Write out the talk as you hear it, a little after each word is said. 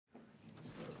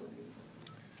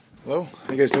Hello,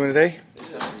 how you guys doing today?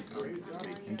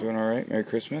 I'm doing all right. Merry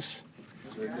Christmas.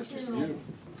 Merry Christmas to you.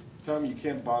 Tom, you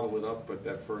can't bottle it up, but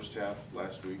that first half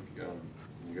last week,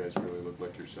 you guys really looked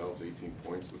like yourselves, 18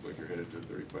 points, looked like you're headed to a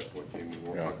 35-point game. We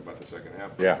won't talk about the second half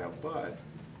right now, but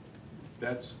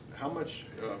that's how much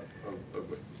of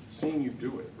seeing you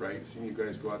do it, right? Seeing you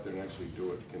guys go out there and actually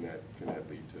do it, can that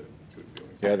lead to good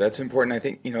feelings? Yeah, that's important. I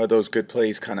think, those good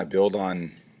plays kind of build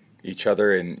on each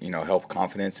other and, help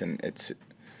confidence. And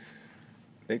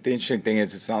I think the interesting thing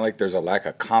is it's not like there's a lack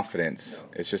of confidence.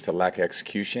 No. It's just a lack of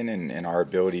execution and our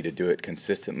ability to do it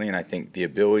consistently. And I think the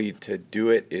ability to do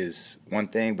it is one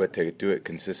thing, but to do it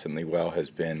consistently well has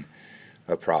been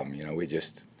a problem.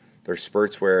 There's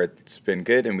spurts where it's been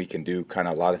good and we can do kind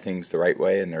of a lot of things the right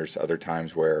way, and there's other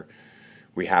times where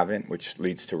we haven't, which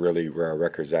leads to really where our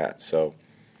record's at. So,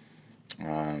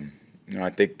 I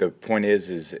think the point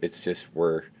is it's just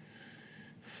we're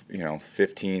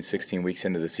 15, 16 weeks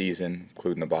into the season,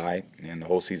 including the bye, and the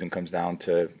whole season comes down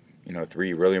to,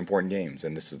 3 really important games,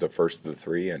 and this is the first of the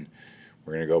 3, and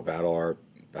we're going to go battle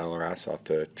our ass off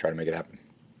to try to make it happen.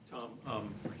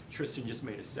 Tom, Tristan just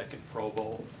made a second Pro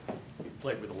Bowl. You've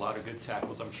played with a lot of good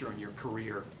tackles, I'm sure, in your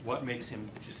career. What makes him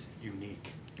just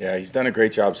unique? Yeah, he's done a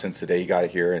great job since the day he got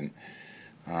here, and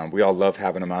we all love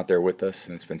having him out there with us,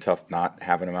 and it's been tough not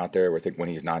having him out there. I think when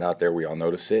he's not out there, we all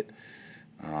notice it.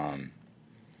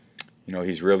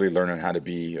 He's really learning how to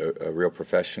be a real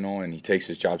professional, and he takes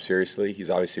his job seriously. He's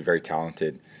obviously very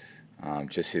talented.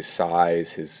 Just his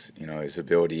size, his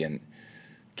ability, and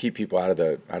keep people out of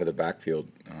the backfield.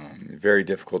 Very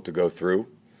difficult to go through,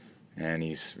 and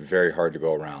he's very hard to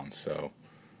go around. So,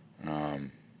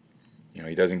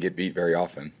 he doesn't get beat very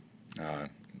often.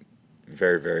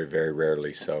 Very, very, very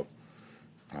rarely. So,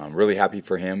 really happy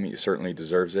for him. He certainly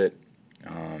deserves it.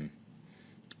 And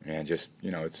just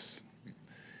it's.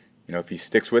 If he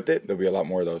sticks with it, there'll be a lot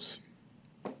more of those.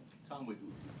 Tom, with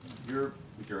your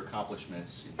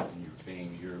accomplishments and your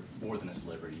fame, you're more than a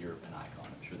celebrity. You're an icon.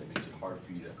 I'm sure that makes it hard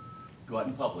for you to go out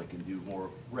in public and do more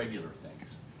regular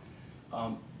things.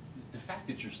 The fact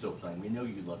that you're still playing, we know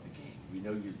you love the game. We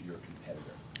know you're a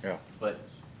competitor. Yeah. But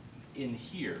in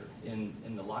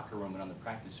the locker room and on the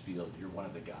practice field, you're one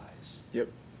of the guys. Yep.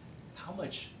 How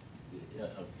much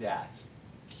of that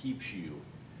keeps you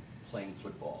playing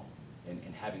football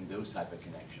and having those type of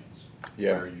connections?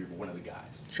 Yeah. Where you're one of the guys?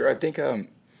 Sure. I think,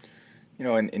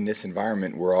 in this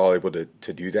environment, we're all able to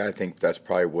do that. I think that's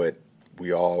probably what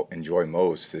we all enjoy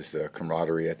most is the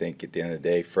camaraderie. I think at the end of the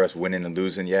day, for us, winning and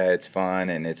losing, yeah, it's fun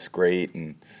and it's great.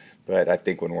 But I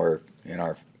think when we're in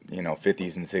our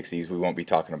 50s and 60s, we won't be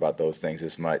talking about those things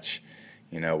as much.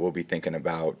 We'll be thinking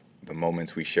about the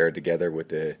moments we shared together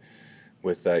with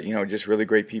just really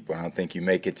great people. I don't think you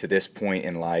make it to this point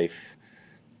in life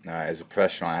as a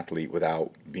professional athlete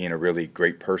without being a really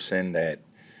great person that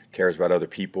cares about other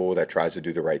people, that tries to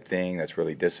do the right thing, that's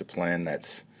really disciplined,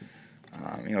 that's,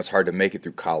 it's hard to make it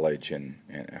through college and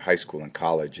high school and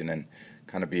college and then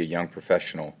kind of be a young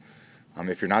professional.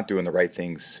 If you're not doing the right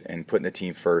things and putting the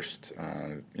team first,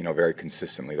 very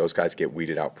consistently, those guys get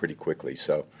weeded out pretty quickly.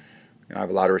 So I have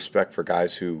a lot of respect for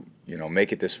guys who,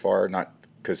 make it this far, not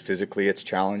because physically it's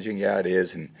challenging. Yeah, it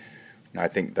is. And I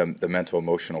think the mental,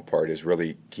 emotional part is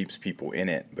really keeps people in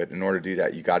it. But in order to do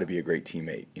that, you got to be a great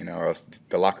teammate, or else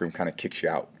the locker room kind of kicks you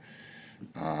out.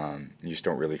 You just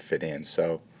don't really fit in.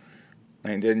 So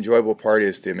the enjoyable part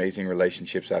is the amazing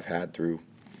relationships I've had through,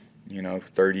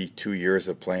 32 years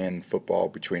of playing football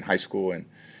between high school and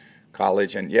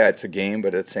college. And, yeah, it's a game,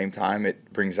 but at the same time,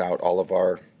 it brings out all of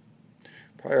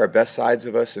probably our best sides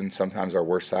of us and sometimes our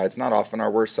worst sides. Not often our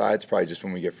worst sides, probably just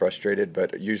when we get frustrated,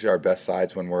 but usually our best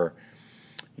sides when we're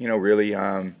really,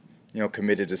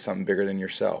 committed to something bigger than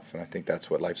yourself. And I think that's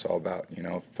what life's all about,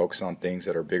 focus on things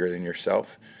that are bigger than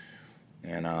yourself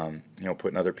and,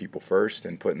 putting other people first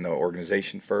and putting the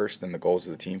organization first and the goals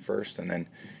of the team first and then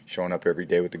showing up every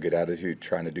day with a good attitude,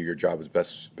 trying to do your job as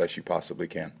best you possibly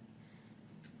can.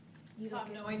 Tom,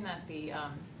 knowing that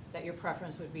that your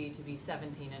preference would be to be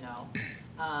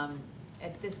 17-0,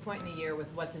 at this point in the year with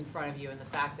what's in front of you and the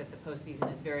fact that the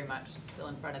postseason is very much still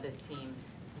in front of this team,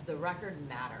 does the record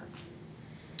matter?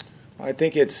 I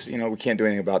think it's, we can't do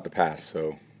anything about the past,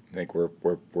 so I think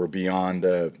we're beyond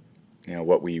the,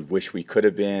 what we wish we could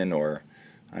have been, or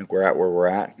I think we're at where we're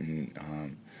at,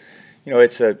 and we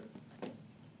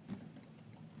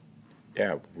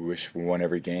wish we won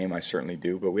every game. I certainly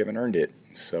do, but we haven't earned it.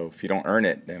 So if you don't earn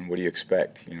it, then what do you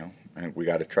expect? I think we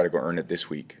got to try to go earn it this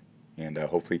week, and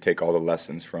hopefully take all the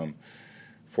lessons from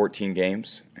 14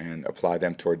 games and apply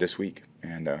them toward this week.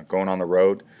 And going on the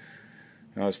road,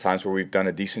 there's times where we've done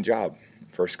a decent job.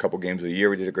 First couple games of the year,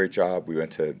 we did a great job. We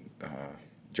went to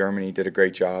Germany did a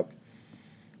great job.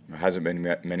 There hasn't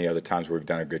been many other times where we've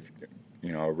done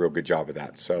a real good job of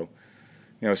that. So,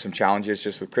 some challenges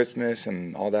just with Christmas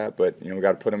and all that, but, we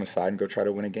got to put them aside and go try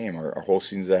to win a game. Our whole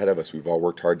season's ahead of us. We've all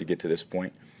worked hard to get to this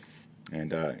point.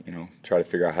 And, try to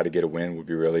figure out how to get a win would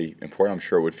be really important. I'm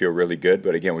sure it would feel really good,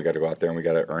 but again, we got to go out there and we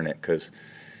got to earn it because,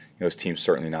 this team's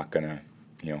certainly not going to,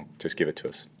 just give it to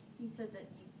us. You said that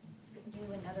you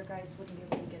and other guys wouldn't be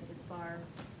able to get this far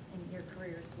in your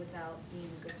careers without being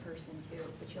a good person too,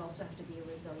 but you also have to be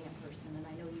a resilient person. And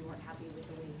I know you weren't happy with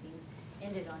the way things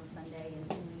ended on Sunday, and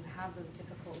when you have those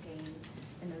difficult games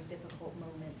and those difficult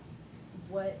moments,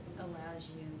 what allows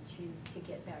you to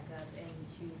get back up and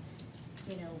to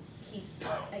keep,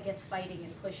 I guess, fighting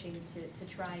and pushing to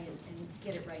try and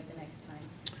get it right the next time?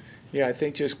 Yeah, I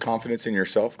think just confidence in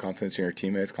yourself, confidence in your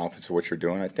teammates, confidence in what you're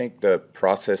doing. I think the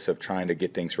process of trying to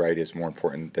get things right is more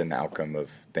important than the outcome of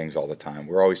things all the time.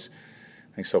 We're always,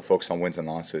 I think, so focused on wins and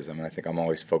losses. I think I'm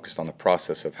always focused on the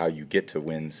process of how you get to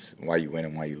wins, why you win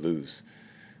and why you lose.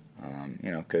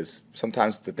 Because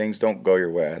sometimes the things don't go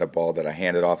your way. I had a ball that I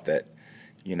handed off that,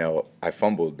 I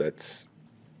fumbled. That's,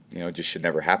 just should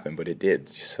never happen, but it did.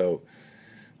 So,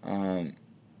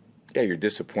 you're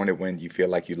disappointed when you feel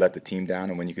like you let the team down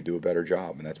and when you could do a better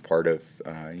job. And that's part of,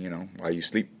 why you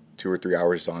sleep 2 or 3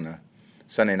 hours on a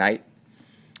Sunday night.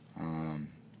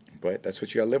 But that's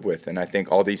what you got to live with. And I think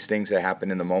all these things that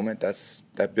happen in the moment,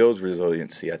 that builds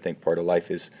resiliency. I think part of life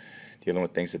is dealing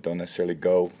with things that don't necessarily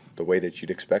go the way that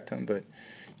you'd expect them. But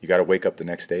you got to wake up the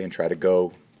next day and try to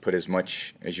go put as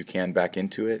much as you can back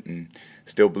into it and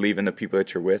still believe in the people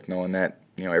that you're with, knowing that,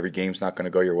 every game's not going to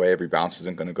go your way, every bounce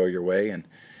isn't going to go your way. And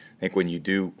I think when you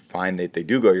do find that they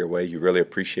do go your way, you really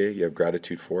appreciate it, you have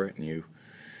gratitude for it, and you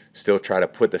still try to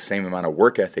put the same amount of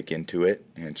work ethic into it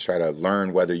and try to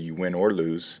learn whether you win or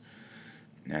lose.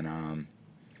 And,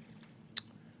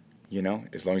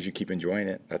 as long as you keep enjoying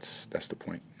it, that's the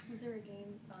point. Was there a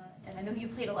game, and I know you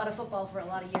played a lot of football for a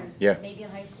lot of years, yeah. But maybe in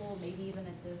high school, maybe even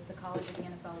at the college or the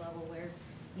NFL level, where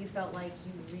you felt like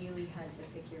you really had to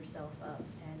pick yourself up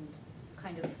and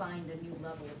kind of find a new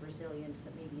level of resilience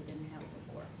that maybe you didn't have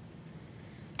before?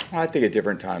 I think at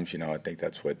different times, I think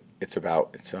that's what it's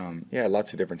about. It's,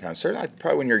 lots of different times. Certainly,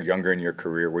 probably when you're younger in your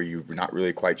career where you're not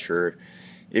really quite sure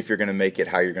if you're going to make it,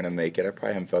 how you're going to make it. I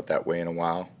probably haven't felt that way in a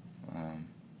while,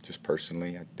 just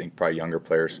personally. I think probably younger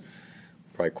players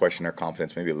probably question their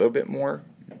confidence maybe a little bit more.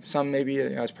 Some maybe,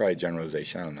 it's probably a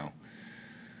generalization. I don't know.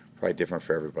 Probably different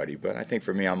for everybody. But I think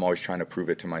for me, I'm always trying to prove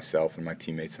it to myself and my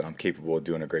teammates that I'm capable of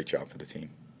doing a great job for the team.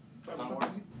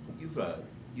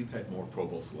 You've had more Pro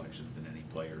Bowl selections than any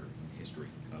player in history,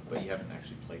 but you haven't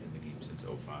actually played in the game since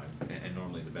 '05. And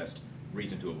normally the best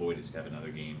reason to avoid is to have another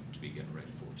game to be getting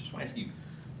ready for. Just want to ask you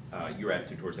your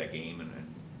attitude towards that game and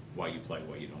why you play,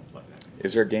 why you don't play that game.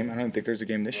 Is there a game? I don't think there's a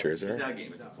game this year, is there? It's not a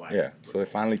game, it's a flag. Yeah, so they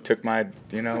finally took my,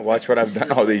 watch what I've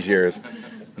done all these years.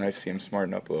 And I see them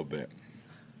smarten up a little bit.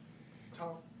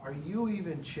 Tom, are you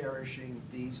even cherishing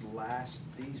these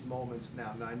moments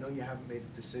now? Now, I know you haven't made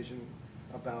a decision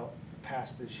about the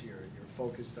past this year, and you're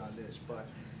focused on this, but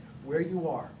where you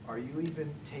are you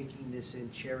even taking this in,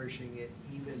 cherishing it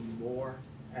even more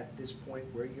at this point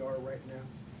where you are right now?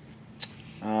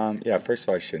 First of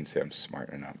all, I shouldn't say I'm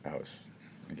smartening up.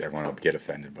 Everyone will get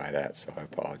offended by that, so I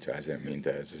apologize. I didn't mean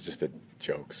to. It's just a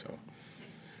joke. So,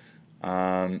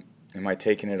 am I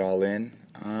taking it all in?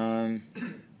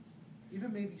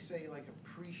 Even maybe say like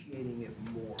appreciating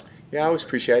it more. Yeah, I always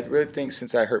appreciate it. I really think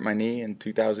since I hurt my knee in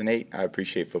 2008, I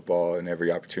appreciate football and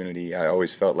every opportunity. I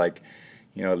always felt like,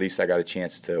 at least I got a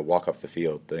chance to walk off the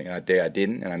field. The day I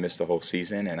didn't, and I missed the whole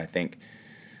season. And I think,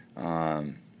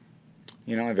 I'm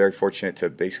very fortunate to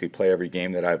basically play every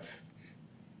game that I've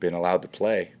been allowed to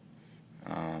play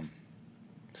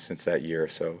since that year.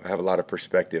 So I have a lot of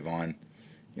perspective on,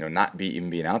 not even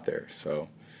being out there. So,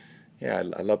 yeah,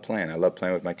 I love playing. I love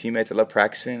playing with my teammates. I love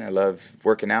practicing. I love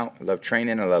working out. I love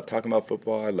training. I love talking about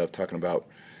football. I love talking about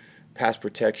pass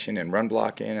protection and run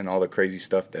blocking and all the crazy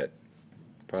stuff that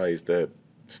probably is the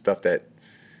stuff that,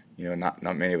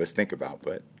 not many of us think about.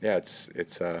 But, yeah, it's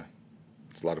a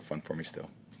lot of fun for me still.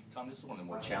 Tom, this is one of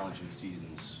the more challenging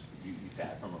seasons you've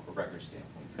had from a record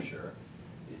standpoint, for sure.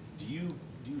 Do you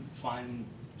find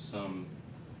some,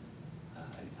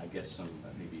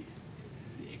 maybe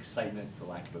the excitement, for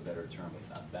lack of a better term,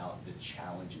 about the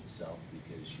challenge itself?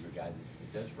 Because you're a guy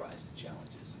that does rise to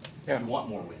challenges. Yeah. You want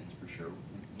more wins, for sure.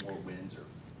 More wins or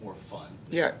more fun.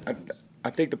 Yeah, I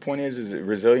think the point is that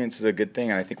resilience is a good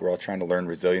thing, and I think we're all trying to learn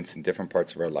resilience in different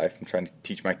parts of our life. I'm trying to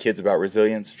teach my kids about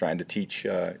resilience, trying to teach,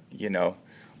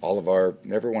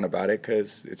 everyone about it,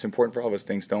 because it's important for all of us.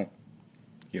 Things don't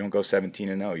You don't go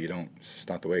 17-0. You don't. It's just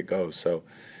not the way it goes. So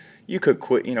you could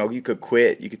quit. You could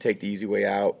quit. You could take the easy way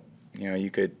out. You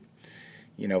could,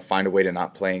 find a way to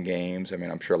not play in games. I mean,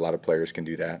 I'm sure a lot of players can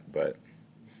do that, but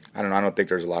I don't know. I don't think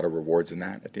there's a lot of rewards in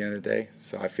that at the end of the day.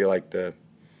 So I feel like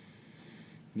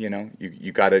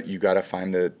you gotta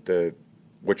find the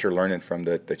what you're learning from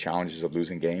the challenges of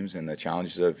losing games and the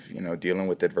challenges of dealing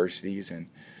with adversities, and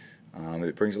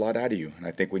it brings a lot out of you. And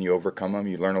I think when you overcome them,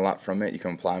 you learn a lot from it. You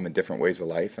can apply them in different ways of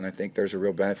life, and I think there's a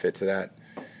real benefit to that.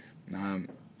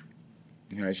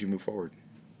 As you move forward.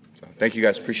 So thank you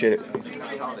guys. Appreciate it.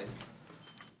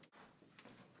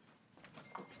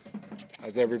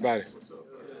 How's everybody?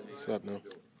 What's up, man?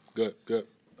 Good.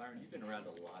 Byron, you've been around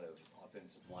a lot of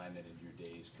offensive linemen in your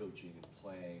days, coaching and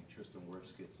playing. Tristan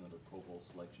Wirfs gets another Pro Bowl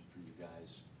selection for you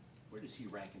guys. Where does he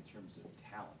rank in terms of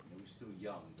talent? He's still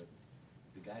young, but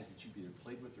the guys that you've either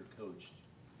played with or coached,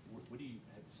 what do you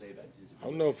have to say about his ability? I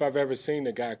don't know if I've ever seen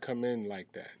a guy come in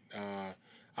like that.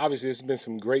 Obviously, there's been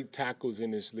some great tackles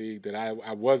in this league that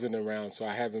I wasn't around, so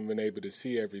I haven't been able to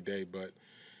see every day. But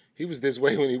he was this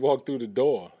way when he walked through the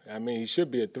door. I mean, he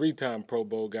should be a 3-time Pro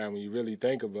Bowl guy when you really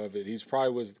think about it. He's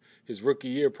probably was his rookie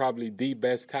year probably the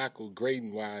best tackle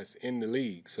grading-wise in the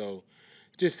league. So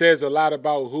it just says a lot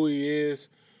about who he is,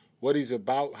 what he's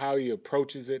about, how he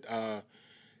approaches it.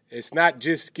 It's not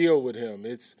just skill with him.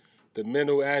 It's the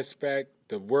mental aspect,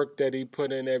 the work that he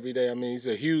put in every day. I mean, he's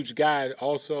a huge guy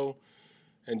also,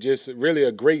 and just really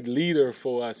a great leader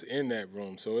for us in that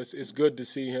room. So it's good to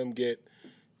see him get,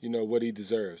 what he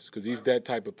deserves, because he's that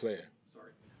type of player.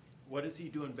 Sorry. What is he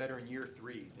doing better in year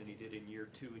 3 than he did in year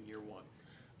 2 and year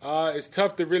 1? It's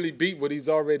tough to really beat what he's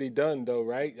already done, though,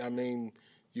 right? I mean,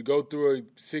 you go through a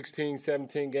 16,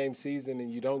 17-game season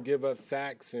and you don't give up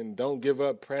sacks and don't give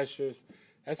up pressures.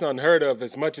 That's unheard of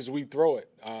as much as we throw it.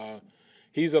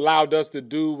 He's allowed us to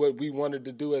do what we wanted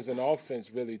to do as an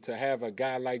offense, really, to have a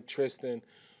guy like Tristan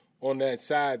on that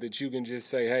side that you can just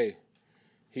say, hey,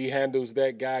 he handles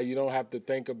that guy. You don't have to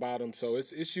think about him. So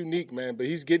it's unique, man. But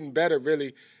he's getting better,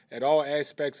 really, at all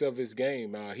aspects of his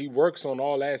game. He works on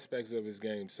all aspects of his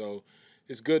game. So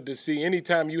it's good to see.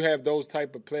 Anytime you have those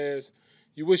type of players,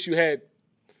 you wish you had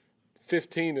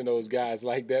 15 of those guys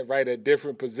like that, right, at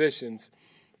different positions.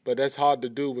 But that's hard to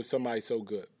do with somebody so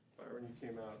good. Byron, you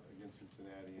came out against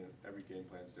Cincinnati, and every game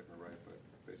plan is different, right? But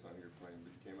based on who you're playing,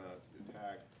 but you came out, you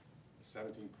attacked,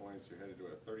 17 points. You're headed to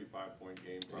a 35-point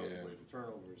game, probably. Yeah. The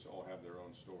turnovers all have their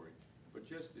own story. But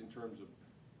just in terms of,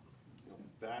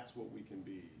 that's what we can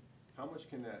be. How much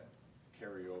can that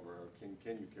carry over? Or can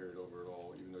you carry it over at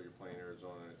all? Even though you're playing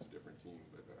Arizona, and it's a different team.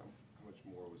 But how much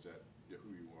more was that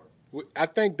who you are? I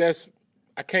think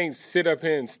I can't sit up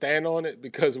here and stand on it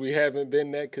because we haven't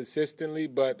been that consistently,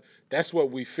 but that's what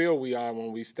we feel we are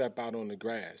when we step out on the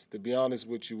grass. To be honest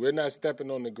with you, we're not stepping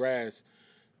on the grass.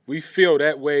 We feel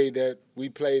that way that we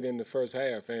played in the first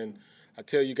half. And I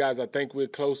tell you guys, I think we're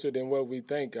closer than what we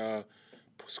think.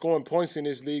 Scoring points in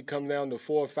this league comes down to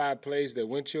 4 or 5 plays that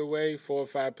went your way, 4 or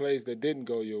 5 plays that didn't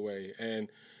go your way. And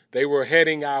they were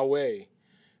heading our way.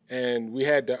 And we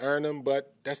had to earn them,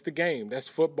 but that's the game. That's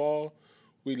football.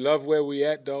 We love where we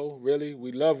at, though, really.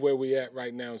 We love where we at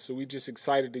right now. So we're just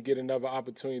excited to get another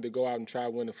opportunity to go out and try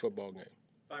to win a football game.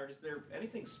 Byron, is there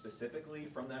anything specifically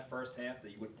from that first half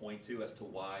that you would point to as to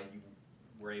why you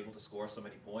were able to score so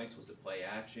many points? Was it play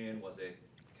action? Was it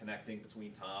connecting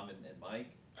between Tom and Mike?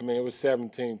 I mean, it was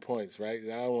 17 points, right?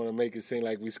 I don't want to make it seem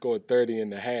like we scored 30 in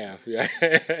the half, yeah.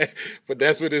 But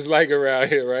that's what it's like around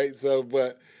here, right? So,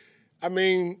 but, I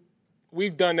mean,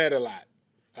 we've done that a lot.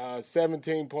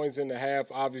 17 points in the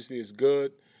half obviously is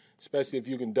good, especially if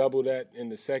you can double that in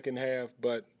the second half.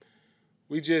 But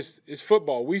it's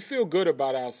football. We feel good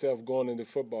about ourselves going into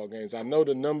football games. I know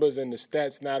the numbers and the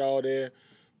stats not all there,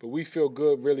 but we feel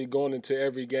good really going into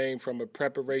every game from a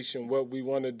preparation, what we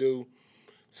want to do.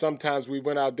 Sometimes we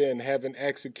went out there and haven't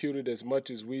executed as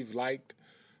much as we've liked,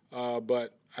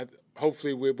 but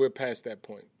hopefully we're past that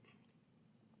point.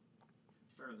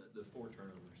 The 4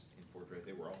 turnovers in 4 drives,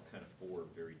 they were all kind of 4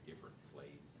 very different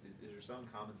plays. Is there some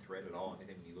common thread at all?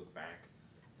 Anything when you look back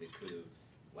that could have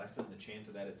lessened the chance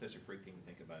of that? It's such a freak thing to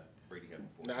think about Brady having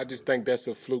 4. No, I just think that's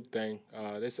a fluke thing.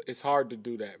 It's hard to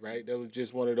do that, right? That was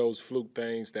just one of those fluke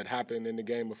things that happened in the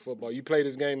game of football. You play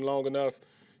this game long enough,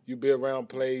 you be around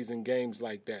plays and games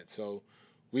like that. So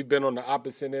we've been on the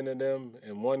opposite end of them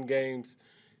and won games.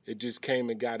 It just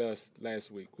came and got us last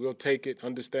week. We'll take it,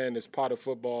 understand it's part of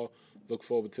football, look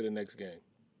forward to the next game.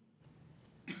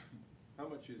 How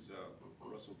much is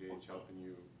Russell Gage helping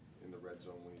you in the red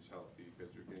zone when he's healthy?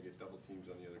 Because you're going to get double teams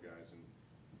on the other guys, and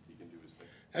he can do his thing.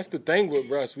 That's the thing with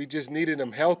Russ. We just needed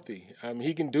him healthy.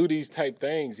 He can do these type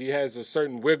things. He has a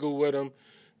certain wiggle with him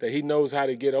that he knows how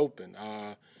to get open.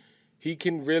 He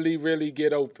can really, really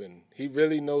get open. He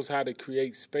really knows how to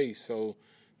create space. So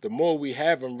the more we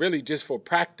have him, really just for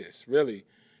practice, really,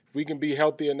 if we can be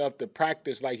healthy enough to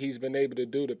practice like he's been able to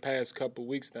do the past couple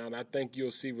weeks now, and I think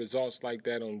you'll see results like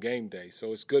that on game day.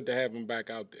 So it's good to have him back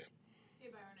out there.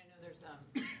 Hey, Byron, I know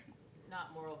there's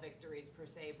not moral victories per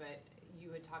se, but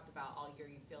you had talked about all year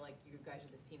you feel like you guys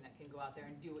are this team that can go out there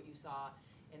and do what you saw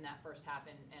in that first half,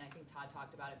 and I think Todd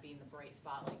talked about it being the bright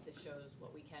spot, like this shows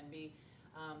what we can be.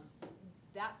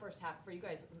 That first half for you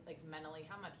guys, like mentally,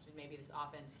 how much did maybe this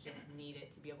offense just need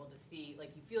it to be able to see,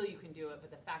 like you feel you can do it,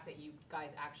 but the fact that you guys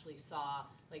actually saw,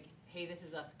 like, hey, this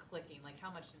is us clicking, like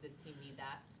how much did this team need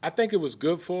that? I think it was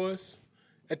good for us.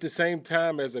 At the same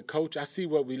time, as a coach, I see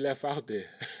what we left out there,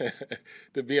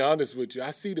 to be honest with you.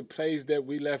 I see the plays that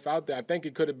we left out there. I think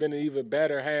it could have been an even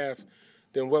better half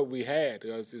than what we had.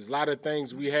 There's a lot of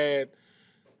things we had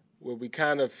where we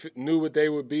kind of knew what they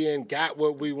would be and got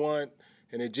what we want,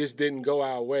 and it just didn't go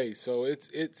our way. So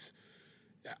it's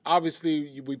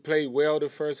obviously we played well the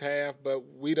first half, but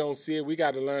we don't see it. We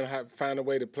got to learn how to find a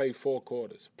way to play 4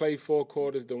 quarters. Play 4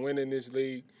 quarters to win in this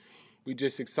league. We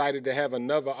just excited to have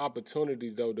another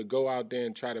opportunity, though, to go out there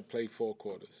and try to play 4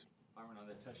 quarters. Byron, on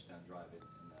that touchdown drive,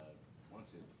 I want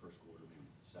to say it was the first quarter, maybe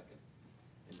it was the second,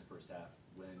 in the first half,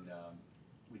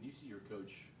 when you see your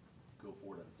coach go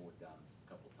forward on 4th down a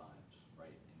couple times,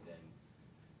 right, and then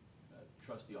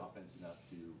trust the offense enough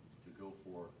to go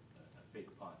for a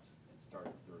fake punt and start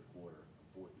the 3rd quarter,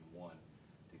 4th and 1,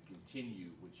 to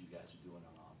continue what you guys are doing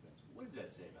on offense. What does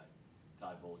that say about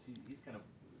Todd Bowles? He's kind of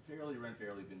fairly or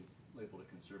unfairly been labeled a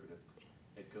conservative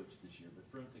head coach this year, but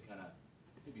for him to kind of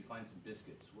maybe find some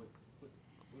biscuits, what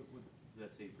does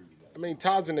that say for you guys? I mean,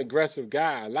 Todd's an aggressive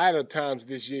guy. A lot of times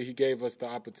this year he gave us the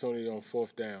opportunity on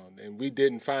 4th down, and we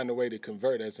didn't find a way to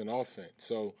convert as an offense.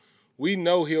 So we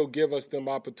know he'll give us them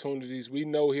opportunities. We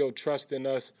know he'll trust in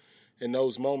us in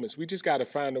those moments. We just got to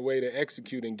find a way to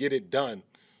execute and get it done.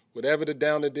 Whatever the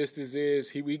down the distance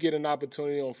is, we get an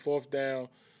opportunity on 4th down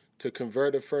to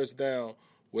convert a 1st down.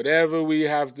 Whatever we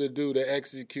have to do to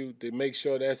execute to make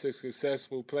sure that's a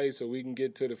successful play so we can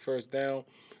get to the 1st down.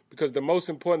 Because the most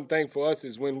important thing for us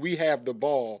is when we have the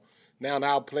ball, now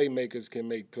our playmakers can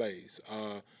make plays.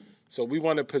 So we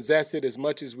want to possess it as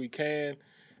much as we can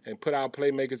and put our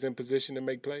playmakers in position to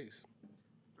make plays.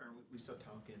 Byron, we saw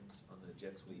Tompkins on the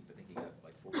jet sweep. I think he got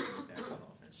like 14 snaps on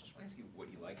offense. Just want to see what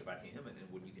you like about him and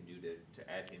what you can do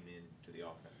to add him into the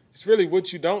offense. It's really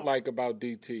what you don't like about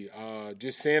DT.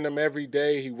 Just seeing him every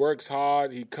day. He works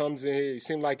hard. He comes in here. He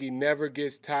seems like he never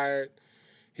gets tired.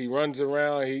 He runs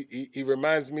around. He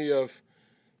reminds me of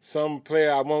some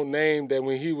player I won't name that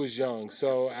when he was young.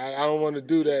 So I don't want to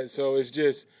do that. So it's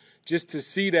just to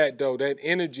see that, though, that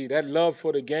energy, that love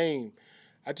for the game.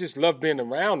 I just love being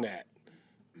around that.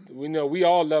 We know we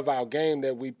all love our game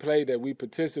that we play, that we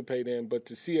participate in, but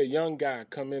to see a young guy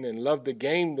come in and love the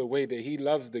game the way that he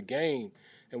loves the game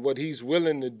and what he's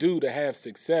willing to do to have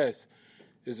success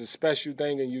is a special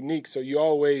thing and unique. So you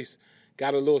always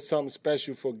got a little something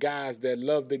special for guys that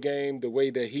love the game the way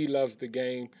that he loves the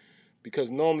game,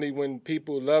 because normally when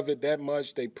people love it that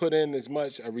much, they put in as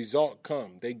much, a result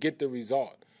come. They get the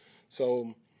result.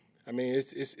 So, I mean,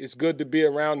 it's good to be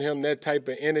around him, that type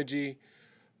of energy.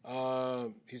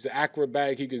 He's an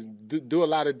acrobat. He can do a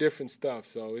lot of different stuff.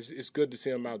 So it's good to see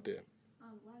him out there.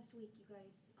 Last week, you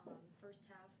guys, first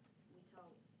half, we saw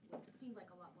what seemed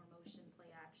like a lot more motion, play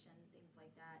action, things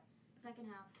like that. Second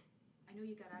half, I know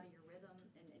you got out of your rhythm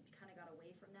and it kind of got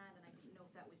away from that, and I didn't know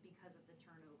if that was because of the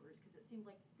turnovers, because it seemed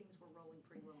like things were rolling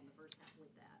pretty well in the first half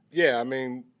with that. Yeah, I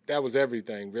mean, that was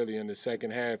everything, really, in the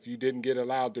second half. You didn't get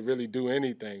allowed to really do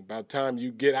anything. By the time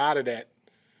you get out of that,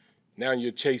 now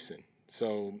you're chasing.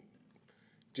 So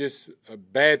just a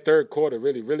bad 3rd quarter,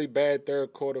 really bad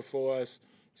 3rd quarter for us.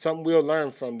 Something we'll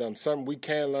learn from them, something we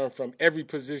can learn from. Every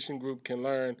position group can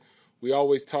learn. We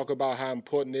always talk about how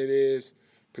important it is,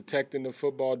 protecting the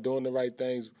football, doing the right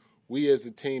things. We as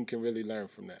a team can really learn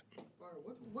from that.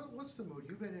 What's the mood?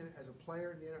 You've been in as a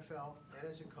player in the NFL and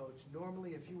as a coach.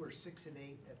 Normally, if you were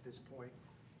 6-8 at this point,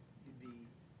 you'd be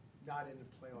not in the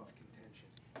playoff contention,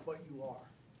 but you are.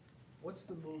 What's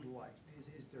the mood like?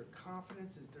 Is there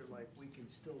confidence? Is there like, we can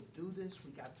still do this?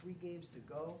 We got 3 games to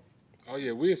go. Oh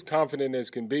yeah, we're as confident as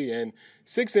can be. And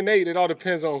 6-8, it all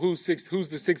depends on who's the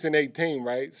 6-8 team,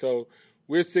 right? So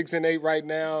we're 6-8 right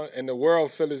now, and the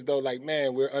world feel as though like,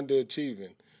 man, we're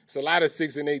underachieving. It's a lot of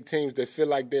 6-8 teams that feel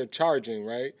like they're charging,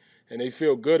 right? And they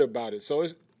feel good about it. So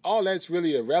all that's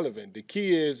really irrelevant. The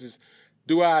key is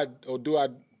do I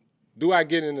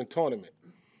get in the tournament?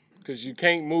 Because you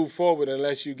can't move forward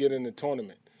unless you get in the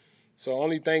tournament. So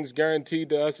only things guaranteed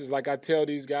to us is, like I tell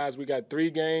these guys, we got 3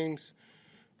 games.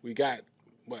 We got,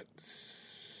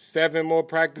 7 more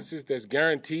practices that's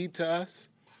guaranteed to us.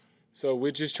 So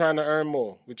we're just trying to earn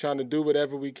more. We're trying to do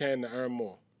whatever we can to earn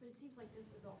more. But it seems like this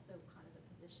is also kind of a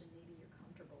position maybe you're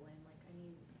comfortable in. Like, I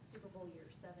mean, Super Bowl, you're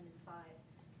 7-5,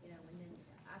 you know, and then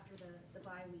after the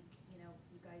bye week, you know,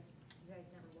 you guys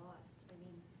never lost. I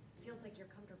mean, it feels like you're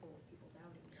comfortable with people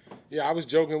doubting you. Yeah, I was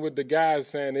joking with the guys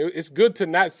saying it's good to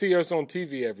not see us on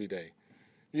TV every day.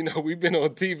 You know, we've been on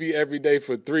TV every day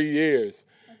for 3 years.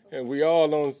 And we all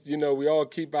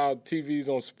keep our TVs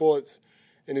on sports.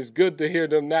 And it's good to hear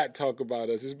them not talk about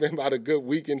us. It's been about a good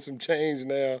week and some change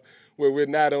now where we're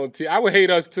not on TV. I would hate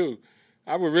us too.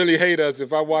 I would really hate us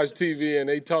if I watched TV and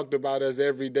they talked about us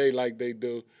every day like they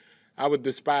do. I would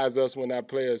despise us when our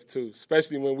players too,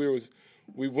 especially when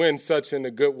we win such in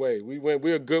a good way.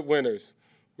 We're good winners.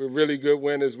 We're really good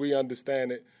winners. We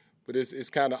understand it, but it's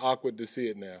kind of awkward to see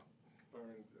it now.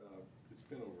 Byron, it's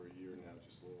been over a year now,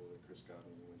 just a little that Chris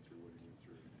Godwin went through what he went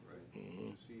through, right? Mm-hmm.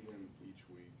 To see him each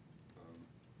week,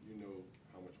 you know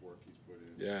how much work he's put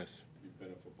in. Yes. You've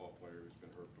been a football player who's been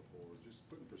hurt before. Just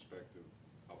put in perspective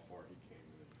how far he came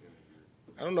in a year.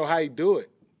 I don't know how he do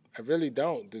it. I really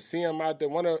don't. To see him out there,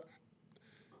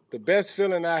 the best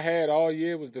feeling I had all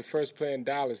year was the first play in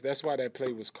Dallas. That's why that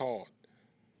play was called.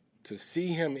 To see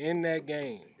him in that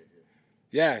game.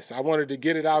 Yes, I wanted to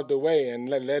get it out the way and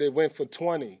let it went for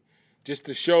 20 just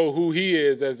to show who he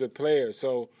is as a player.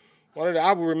 So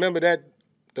I will remember that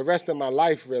the rest of my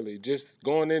life, really, just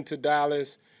going into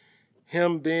Dallas,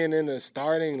 him being in the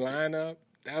starting lineup,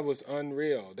 that was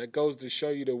unreal. That goes to show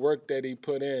you the work that he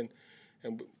put in,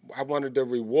 and I wanted to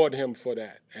reward him for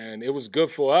that. And it was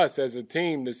good for us as a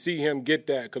team to see him get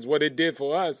that, because what it did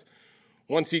for us,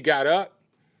 once he got up,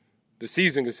 the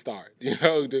season could start,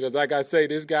 because like I say,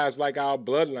 this guy's like our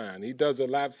bloodline. He does a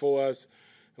lot for us,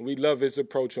 and we love his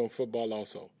approach on football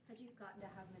also. Have you gotten to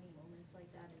have many moments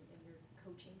like that in your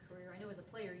coaching career? I know as a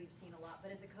player you've seen a lot,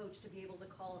 but as a coach to be able to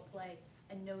call a play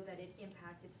and know that it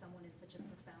impacted someone in such a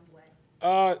profound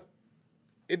way?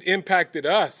 It impacted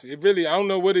us. It really, I don't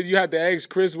know you had to ask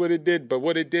Chris what it did, but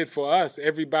what it did for us,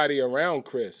 everybody around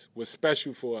Chris was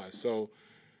special for us. So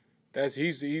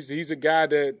he's a guy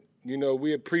that,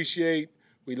 we appreciate.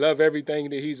 We love everything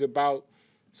that he's about.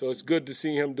 So it's good to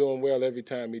see him doing well every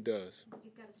time he does.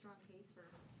 You've got a strong case for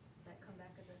that comeback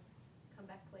as a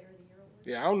comeback player of the year award.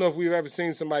 Yeah, I don't know if we've ever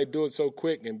seen somebody do it so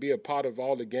quick and be a part of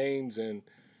all the games and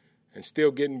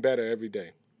still getting better every day.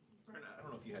 I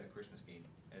don't know if you had a Christmas game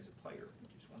as a player. I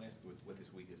just want to ask what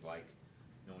this week is like,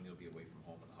 knowing you'll be away from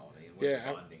home on the holiday, and what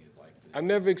the bonding is like. I've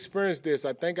never experienced this.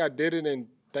 I think I did it in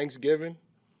Thanksgiving,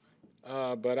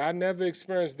 but I never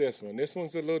experienced this one. This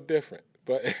one's a little different.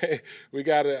 But we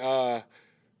got to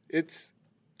it's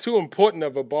too important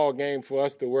of a ball game for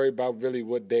us to worry about really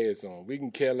what day it's on. We can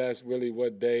care less really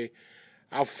what day.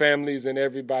 Our families and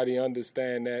everybody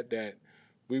understand that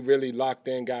we really locked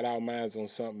in, got our minds on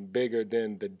something bigger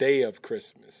than the day of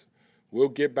Christmas. We'll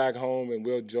get back home and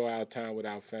we'll enjoy our time with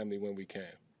our family when we can.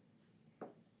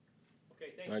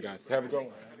 Okay, thank All right, you. guys. Have a good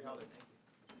one. Happy holidays.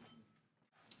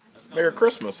 Merry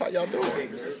Christmas. How y'all doing? Ever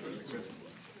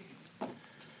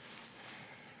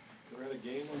had a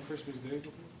game on Christmas Day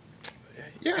before?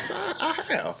 Yes, I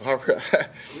have.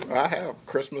 I have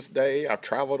Christmas Day. I've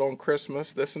traveled on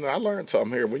Christmas. Listen, I learned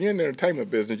something here. When you're in the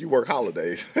entertainment business, you work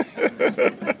holidays. We're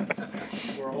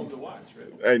home to watch,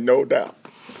 right? Ain't no doubt.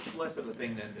 Less of a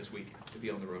thing than this week to be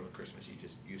on the road on Christmas. You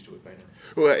just used to it by now.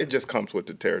 Well, it just comes with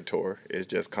the territory. It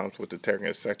just comes with the territory.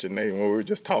 It's such a name. When we were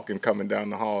just talking, coming down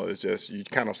the hall, it's just, you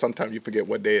kind of, sometimes you forget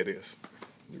what day it is.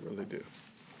 You really do.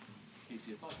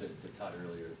 Kacy, I talked to Todd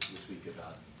earlier this week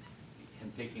about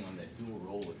him taking on that dual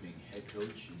role of being head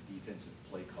coach and defensive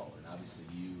play caller. And obviously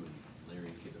you and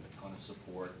Larry give him a ton of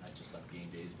support, not just on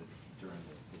game days, but during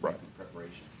the Right. weekly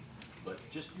preparation. But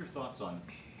just your thoughts on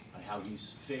how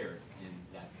he's fared in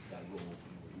that role,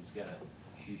 where he's got to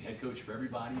be head coach for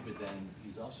everybody, but then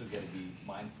he's also got to be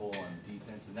mindful on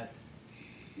defense, and that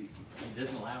it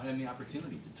doesn't allow him the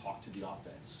opportunity to talk to the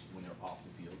offense when they're off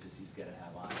the field, because he's got to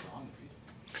have eyes on the field.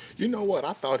 You know what?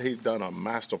 I thought he's done a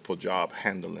masterful job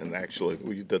handling, actually.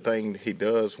 The thing he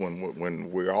does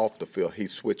when we're off the field, he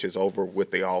switches over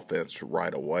with the offense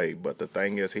right away. But the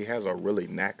thing is, he has a really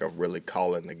knack of really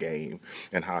calling the game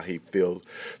and how he feels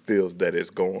that it's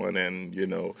going. And,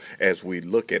 as we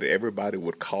look at it, everybody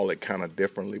would call it kind of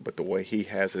differently, but the way he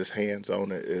has his hands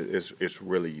on it is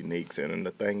really unique. And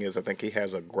the thing is, I think he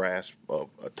has a grasp of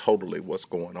totally what's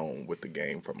going on with the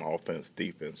game from offense,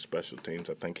 defense, special teams.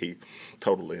 I think he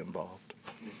totally involved.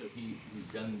 And so he's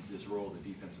done this role, the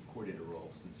defensive coordinator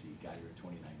role, since he got here in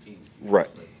 2019. Right.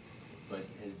 but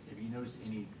have you noticed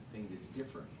anything that's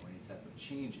different or any type of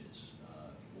changes?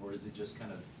 Or is it just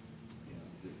kind of,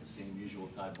 the same usual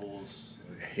Ty Bulls?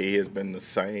 He has been the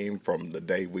same from the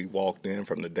day we walked in,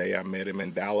 from the day I met him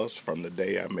in Dallas, from the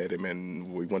day I met him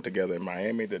we went together in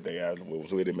Miami, the day I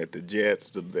was with him at the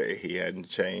Jets, the day he hadn't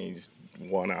changed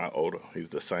one iota. He's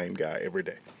the same guy every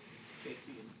day.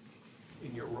 Kacy,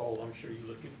 in your role, I'm sure you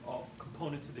look at all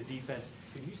components of the defense.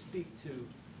 Can you speak to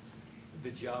the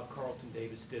job Carlton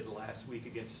Davis did last week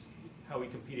against how he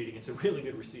competed against a really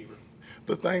good receiver?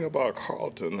 The thing about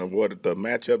Carlton and what the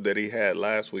matchup that he had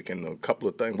last week and a couple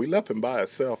of things, we left him by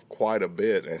himself quite a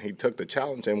bit, and he took the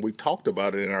challenge, and we talked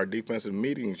about it in our defensive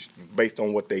meetings based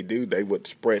on what they do. They would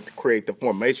spread to create the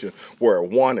formation where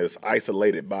one is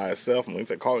isolated by itself, and we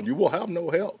said, Carlton, you will have no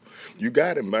help. You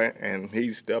got him, man, and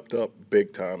he stepped up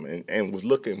big time and was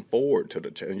looking forward to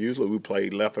the challenge. Usually we play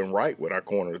left and right with our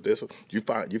corners. This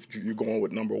you're going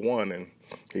with number one, and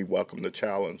he welcomed the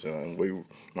challenge, and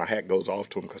my hat goes off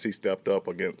to him because he stepped up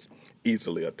against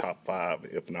easily a top 5,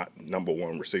 if not number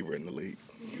 1 receiver in the league.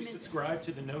 Do you subscribe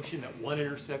to the notion that one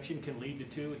interception can lead to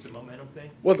 2? It's a momentum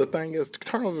thing? Well, the thing is,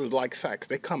 turnovers like sacks,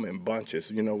 they come in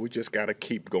bunches. We just got to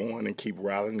keep going and keep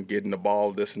rallying, getting the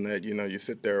ball, this and that. You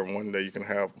sit there and one day you can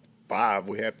have 5.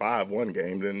 We had 5 one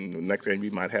game. Then the next game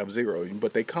you might have 0.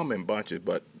 But they come in bunches.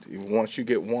 But once you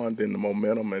get one, then the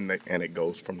momentum and it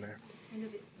goes from there. I know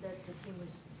that the team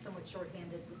was somewhat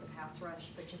shorthanded with the pass rush,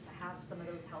 but just to have some of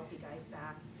those healthy guys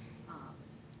back,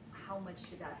 how much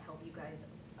did that help you guys,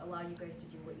 allow you guys to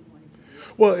do what you wanted to do?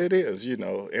 Well, it is.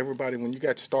 Everybody, when you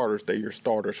got starters, they're your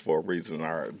starters for a reason.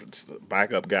 Our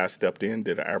backup guy stepped in,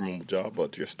 did an admirable job,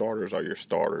 but your starters are your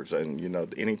starters. And,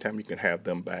 anytime you can have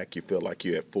them back, you feel like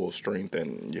you're at full strength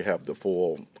and you have the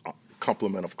full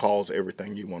complement of calls,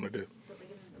 everything you want to do.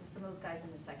 Some of those guys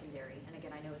in the secondary, and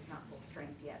again, I know it's not full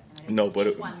strength yet. And No,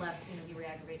 but one left, he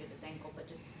re-aggravated his ankle, but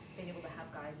just being able to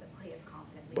have guys that play as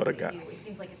confidently But as a they guy- do, it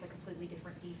seems like it's a completely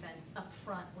different defense up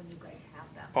front when you guys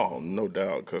have them. Oh, no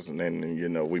doubt, because then,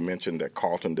 we mentioned that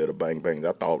Carlton did a bang-bang.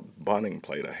 I thought Bunning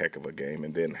played a heck of a game,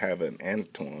 and then having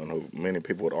Antoine, who many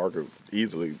people would argue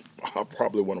easily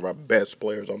probably one of our best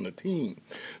players on the team.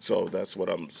 So that's what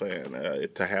I'm saying.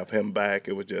 To have him back,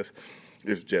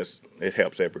 it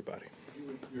helps everybody.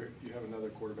 You have another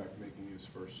quarterback making his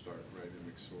first start, right,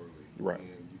 in McSorley. Right.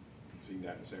 And you've seen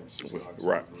that in San Francisco, obviously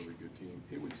Right. a really good team.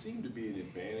 It would seem to be an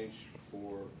advantage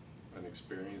for an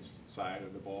experienced side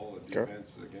of the ball, a Okay.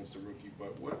 defense against a rookie,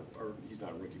 but he's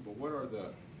not a rookie, but what are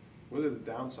the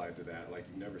downside to that? Like,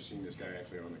 you've never seen this guy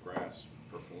actually on the grass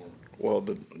perform. Well,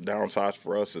 the downsides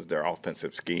for us is their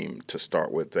offensive scheme to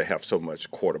start with. They have so much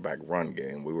quarterback run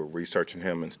game. We were researching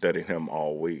him and studying him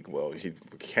all week. Well, he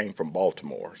came from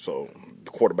Baltimore, so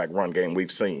the quarterback run game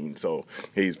we've seen. So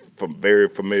he's very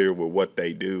familiar with what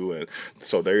they do, and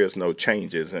so there is no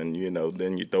changes. And,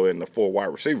 then you throw in the 4 wide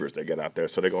receivers they get out there.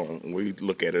 So we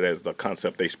look at it as the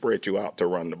concept. They spread you out to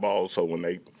run the ball. So when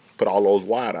they put all those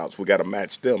wideouts, we got to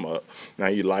match them up. Now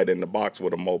you light in the box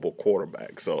with a mobile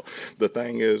quarterback. So the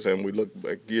thing is, and we look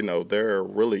back, they're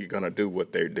really going to do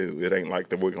what they do. It ain't like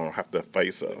that we're going to have to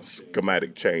face a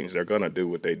schematic change. They're going to do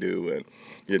what they do. And,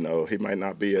 he might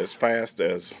not be as fast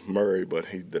as Murray, but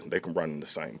they can run in the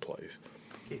same place.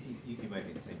 Kacy, you might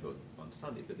be in the same boat on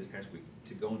Sunday, but this past week,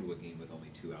 to go into a game with only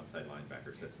 2 outside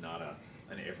linebackers, that's not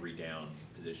an every down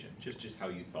position. Just how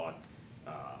you thought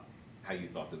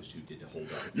those 2 did to hold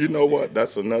up. You know what?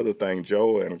 That's another thing.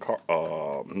 Joe and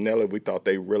Nelly, we thought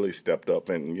they really stepped up.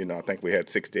 And, I think we had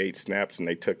 68 snaps, and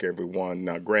they took every one.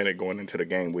 Now, granted, going into the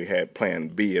game, we had plan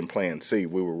B and plan C.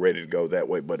 We were ready to go that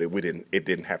way, but it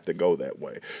didn't have to go that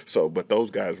way. So, but those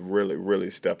guys really, really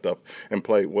stepped up and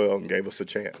played well and gave us a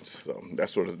chance. So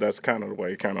that's kind of the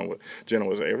way, kind of what Jenna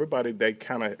was saying. Everybody, they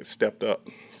kind of stepped up.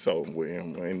 So we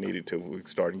needed to. We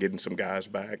started getting some guys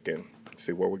back and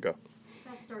see where we go.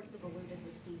 Starts have eluded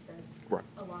this defense Right.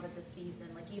 a lot of the season.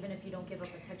 Like, even if you don't give up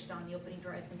a touchdown the opening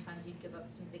drive, sometimes you give up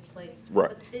some big plays. Right.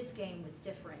 But this game was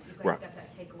different. You guys Right. got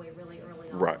that takeaway really early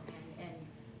on. Right. And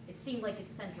it seemed like it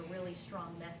sent a really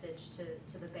strong message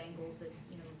to the Bengals that,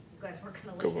 you guys weren't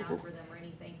going to lay down for them or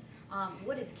anything.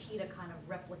 What is key to kind of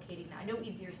replicating that? I know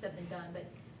easier said than done,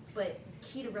 but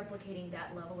key to replicating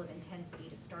that level of intensity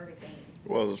to start a game?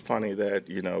 Well, it's funny that,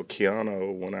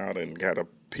 Keanu went out and got a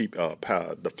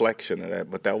deflection of that,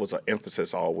 but that was an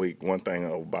emphasis all week. One thing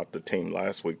about the team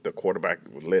last week, the quarterback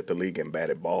led the league in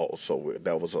batted balls, so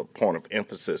that was a point of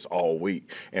emphasis all week.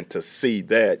 And to see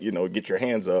that, get your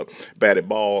hands up, batted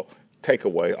ball,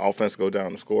 takeaway, offense go down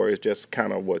and score, is just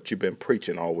kind of what you've been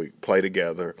preaching all week. Play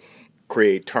together,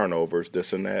 create turnovers,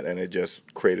 this and that, and it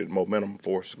just created momentum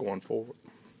for us going forward.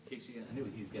 Kacy, I know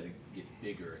he's got to get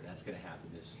bigger, and that's going to happen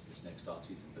this this next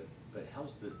offseason, but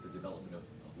how's the development of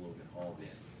Logan Hall been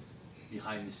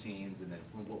behind the scenes, and then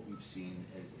from what we've seen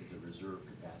as a reserve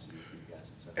capacity for you guys?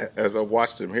 As I've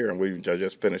watched him here, and I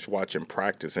just finished watching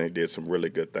practice, and he did some really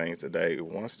good things today.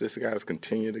 Once this guy's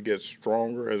continue to get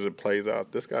stronger as it plays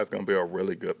out, this guy's going to be a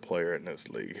really good player in this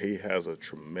league. He has a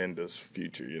tremendous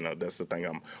future. You know, that's the thing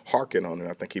I'm harking on. And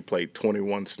I think he played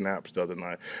 21 snaps the other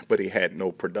night, but he had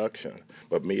no production.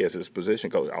 But me as his position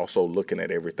coach, also looking at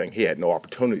everything, he had no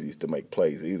opportunities to make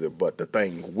plays either. But the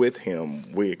thing with him,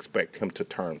 we expect him to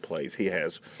turn plays. He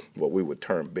has what we would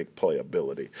term big play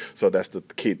ability. So that's the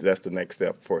key. That's the next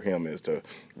step for him, is to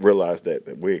realize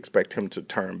that we expect him to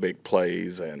turn big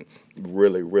plays and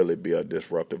really, really be a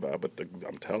disruptive guy. But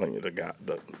I'm telling you,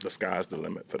 the sky's the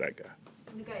limit for that guy.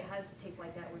 When a guy has tape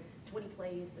like that, where it's 20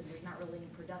 plays and there's not really any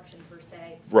production per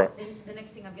se, right? Then the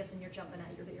next thing I'm guessing you're jumping at,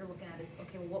 you're looking at is,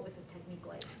 okay, well, what was his technique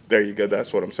like? There you go.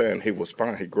 That's what I'm saying. He was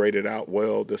fine. He graded out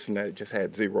well. This and that. Just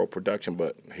had zero production,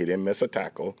 but he didn't miss a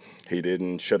tackle. He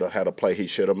should have had a play he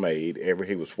should have made.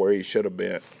 He was where he should have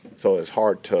been. So it's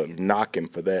hard to knock him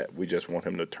for that. We just want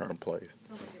him to turn plays.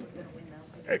 Sounds like they were going to win,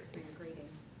 though, I guess, for your grading.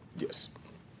 Yes.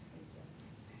 Thank you.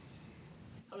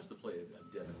 How has the play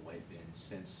of Devin White been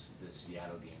since the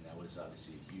Seattle game? That was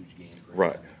obviously a huge game for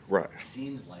Right, him. right. It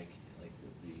seems like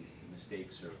the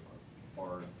mistakes are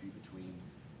far and few between,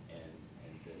 and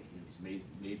he's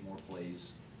made more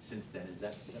plays since then. Is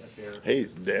that a fair?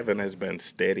 Devin has been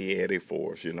steady Eddie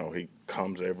for us. You know, he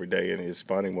comes every day, and it's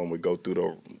funny when we go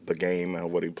through the game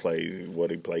and what he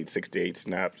played 68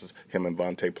 snaps. Him and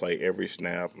Vontae play every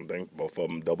snap. I think both of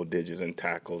them double digits in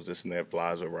tackles. This and that,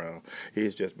 flies around.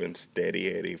 He's just been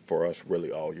steady Eddie for us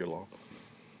really all year long.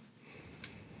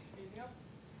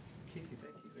 Kacy, thank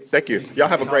you. Thank you. Y'all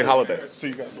have a great holiday. See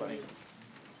you guys later.